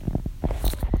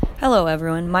Hello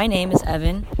everyone, my name is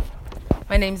Evan.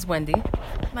 My name's Wendy.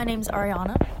 My name's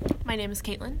Ariana. My name is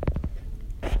Caitlin.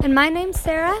 And my name's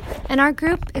Sarah, and our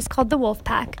group is called the Wolf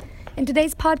Pack. In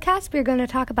today's podcast, we're going to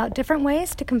talk about different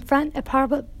ways to confront a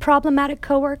problematic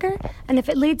coworker, and if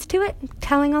it leads to it,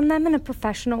 telling on them in a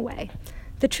professional way.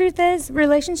 The truth is,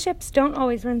 relationships don't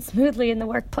always run smoothly in the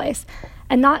workplace,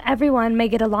 and not everyone may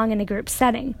get along in a group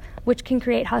setting, which can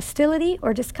create hostility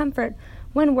or discomfort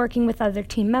when working with other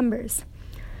team members.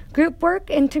 Group work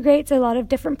integrates a lot of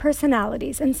different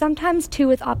personalities, and sometimes two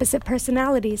with opposite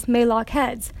personalities may lock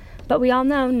heads, but we all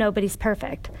know nobody's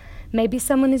perfect. Maybe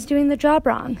someone is doing the job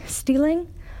wrong, stealing,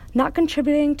 not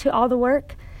contributing to all the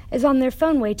work, is on their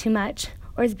phone way too much,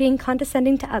 or is being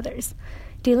condescending to others.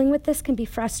 Dealing with this can be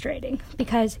frustrating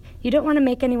because you don't want to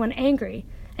make anyone angry,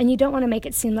 and you don't want to make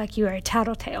it seem like you are a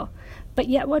tattletale, but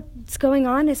yet what's going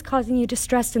on is causing you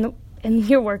distress in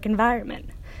your work environment.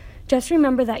 Just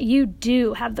remember that you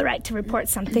do have the right to report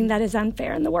something that is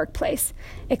unfair in the workplace,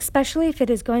 especially if it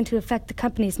is going to affect the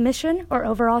company's mission or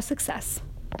overall success.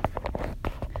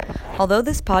 Although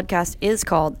this podcast is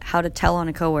called How to Tell on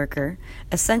a Coworker,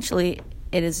 essentially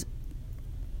it is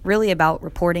really about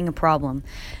reporting a problem.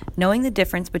 Knowing the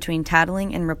difference between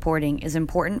tattling and reporting is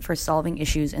important for solving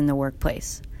issues in the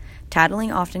workplace.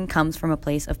 Tattling often comes from a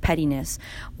place of pettiness,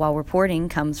 while reporting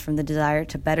comes from the desire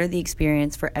to better the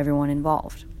experience for everyone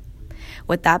involved.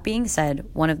 With that being said,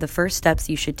 one of the first steps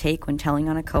you should take when telling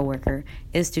on a coworker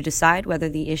is to decide whether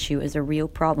the issue is a real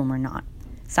problem or not.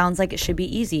 Sounds like it should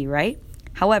be easy, right?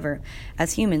 However,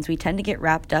 as humans, we tend to get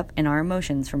wrapped up in our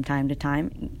emotions from time to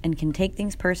time and can take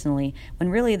things personally when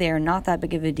really they are not that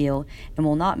big of a deal and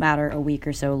will not matter a week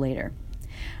or so later.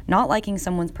 Not liking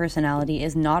someone's personality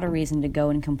is not a reason to go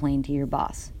and complain to your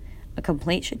boss. A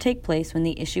complaint should take place when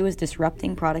the issue is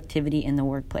disrupting productivity in the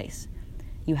workplace.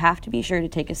 You have to be sure to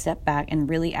take a step back and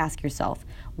really ask yourself,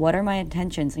 what are my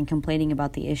intentions in complaining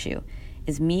about the issue?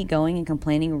 Is me going and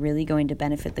complaining really going to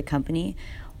benefit the company,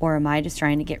 or am I just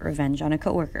trying to get revenge on a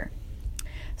coworker?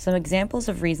 Some examples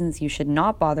of reasons you should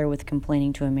not bother with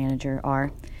complaining to a manager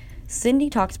are, Cindy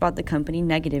talks about the company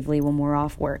negatively when we're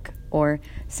off work, or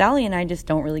Sally and I just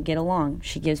don't really get along.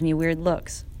 She gives me weird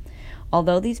looks.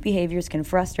 Although these behaviors can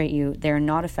frustrate you, they are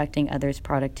not affecting others'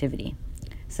 productivity.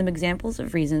 Some examples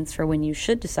of reasons for when you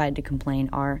should decide to complain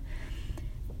are,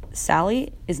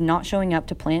 Sally is not showing up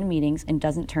to planned meetings and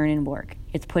doesn't turn in work.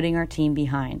 It's putting our team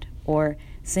behind. Or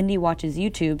Cindy watches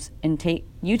YouTube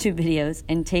videos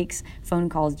and takes phone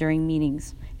calls during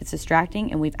meetings. It's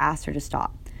distracting and we've asked her to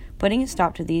stop. Putting a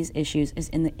stop to these issues is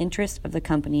in the interest of the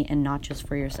company and not just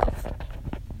for yourself.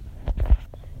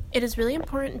 It is really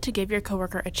important to give your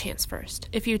coworker a chance first.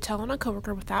 If you tell on a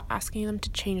coworker without asking them to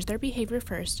change their behavior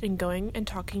first and going and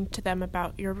talking to them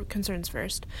about your concerns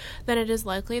first, then it is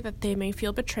likely that they may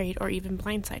feel betrayed or even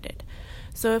blindsided.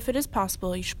 So if it is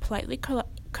possible, you should politely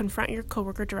confront your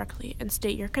coworker directly and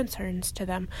state your concerns to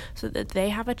them so that they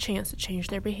have a chance to change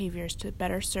their behaviors to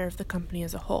better serve the company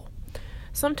as a whole.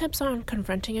 Some tips on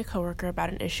confronting a coworker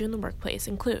about an issue in the workplace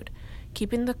include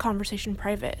keeping the conversation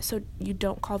private so you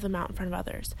don't call them out in front of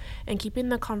others, and keeping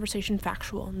the conversation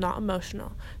factual, not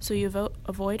emotional, so you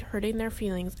avoid hurting their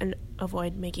feelings and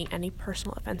avoid making any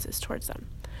personal offenses towards them.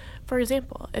 For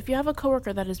example, if you have a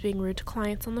coworker that is being rude to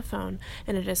clients on the phone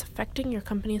and it is affecting your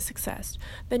company's success,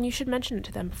 then you should mention it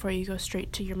to them before you go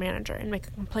straight to your manager and make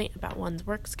a complaint about one's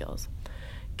work skills.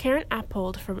 Karen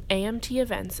Appold from AMT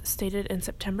Events stated in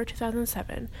September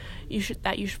 2007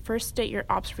 that you should first state your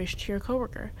observation to your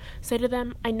coworker. Say to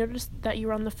them, I noticed that you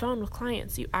were on the phone with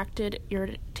clients. You acted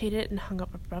irritated and hung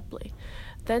up abruptly.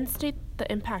 Then state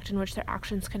the impact in which their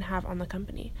actions can have on the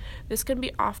company. This can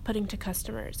be off-putting to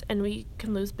customers, and we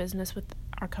can lose business with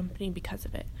our company because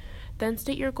of it. Then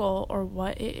state your goal or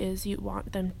what it is you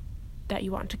want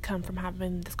to come from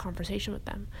having this conversation with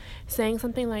them. Saying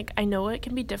something like, I know it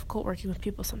can be difficult working with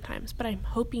people sometimes, but I'm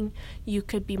hoping you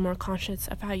could be more conscious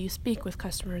of how you speak with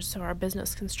customers so our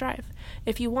business can strive.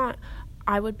 If you want,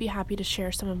 I would be happy to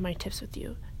share some of my tips with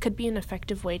you. Could be an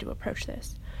effective way to approach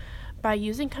this. By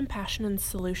using compassion and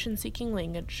solution-seeking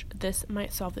language, this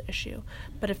might solve the issue,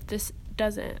 but if this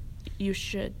doesn't, you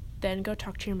should then go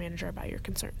talk to your manager about your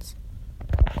concerns.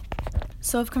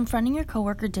 So if confronting your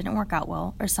coworker didn't work out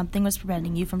well, or something was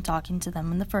preventing you from talking to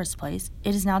them in the first place,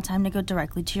 it is now time to go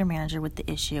directly to your manager with the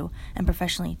issue and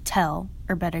professionally tell,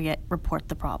 or better yet, report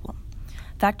the problem.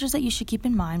 Factors that you should keep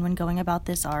in mind when going about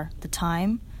this are the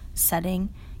time,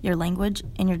 setting, your language,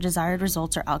 and your desired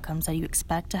results or outcomes that you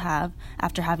expect to have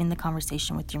after having the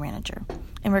conversation with your manager.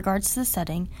 In regards to the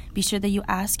setting, be sure that you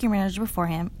ask your manager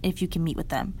beforehand if you can meet with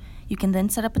them. You can then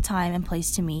set up a time and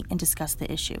place to meet and discuss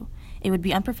the issue. It would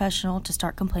be unprofessional to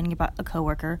start complaining about a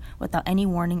coworker without any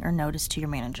warning or notice to your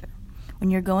manager.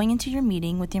 When you're going into your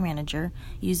meeting with your manager,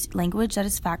 use language that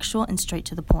is factual and straight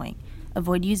to the point.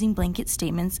 Avoid using blanket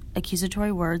statements,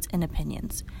 accusatory words, and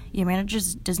opinions. Your manager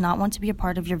does not want to be a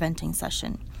part of your venting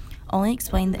session. Only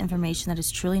explain the information that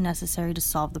is truly necessary to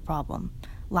solve the problem.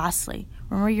 Lastly,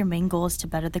 remember your main goal is to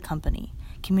better the company.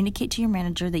 Communicate to your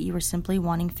manager that you are simply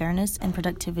wanting fairness and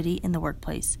productivity in the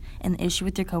workplace, and the issue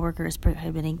with your coworker is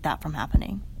prohibiting that from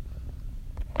happening.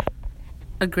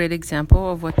 A great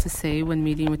example of what to say when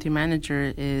meeting with your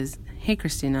manager is, "Hey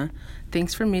Christina,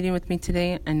 thanks for meeting with me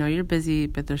today. I know you're busy,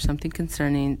 but there's something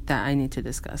concerning that I need to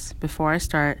discuss. Before I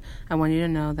start, I want you to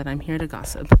know that I'm here to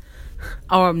gossip."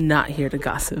 Or I'm not here to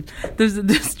gossip. There's a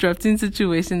disrupting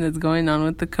situation that's going on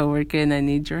with the coworker and I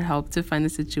need your help to find the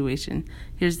situation.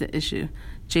 Here's the issue.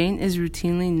 Jane is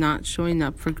routinely not showing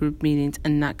up for group meetings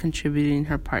and not contributing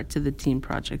her part to the team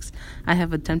projects. I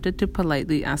have attempted to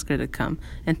politely ask her to come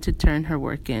and to turn her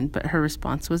work in, but her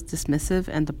response was dismissive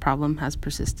and the problem has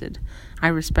persisted. I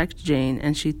respect Jane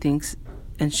and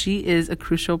she is a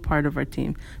crucial part of our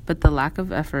team, but the lack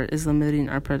of effort is limiting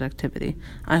our productivity.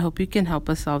 I hope you can help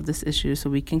us solve this issue so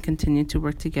we can continue to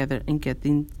work together and get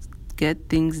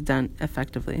things done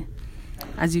effectively.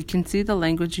 As you can see, the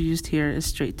language used here is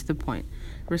straight to the point,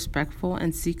 respectful,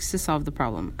 and seeks to solve the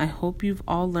problem. I hope you've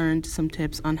all learned some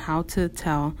tips on how to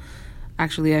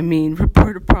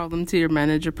report a problem to your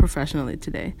manager professionally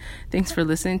today. Thanks for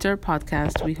listening to our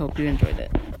podcast. We hope you enjoyed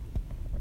it.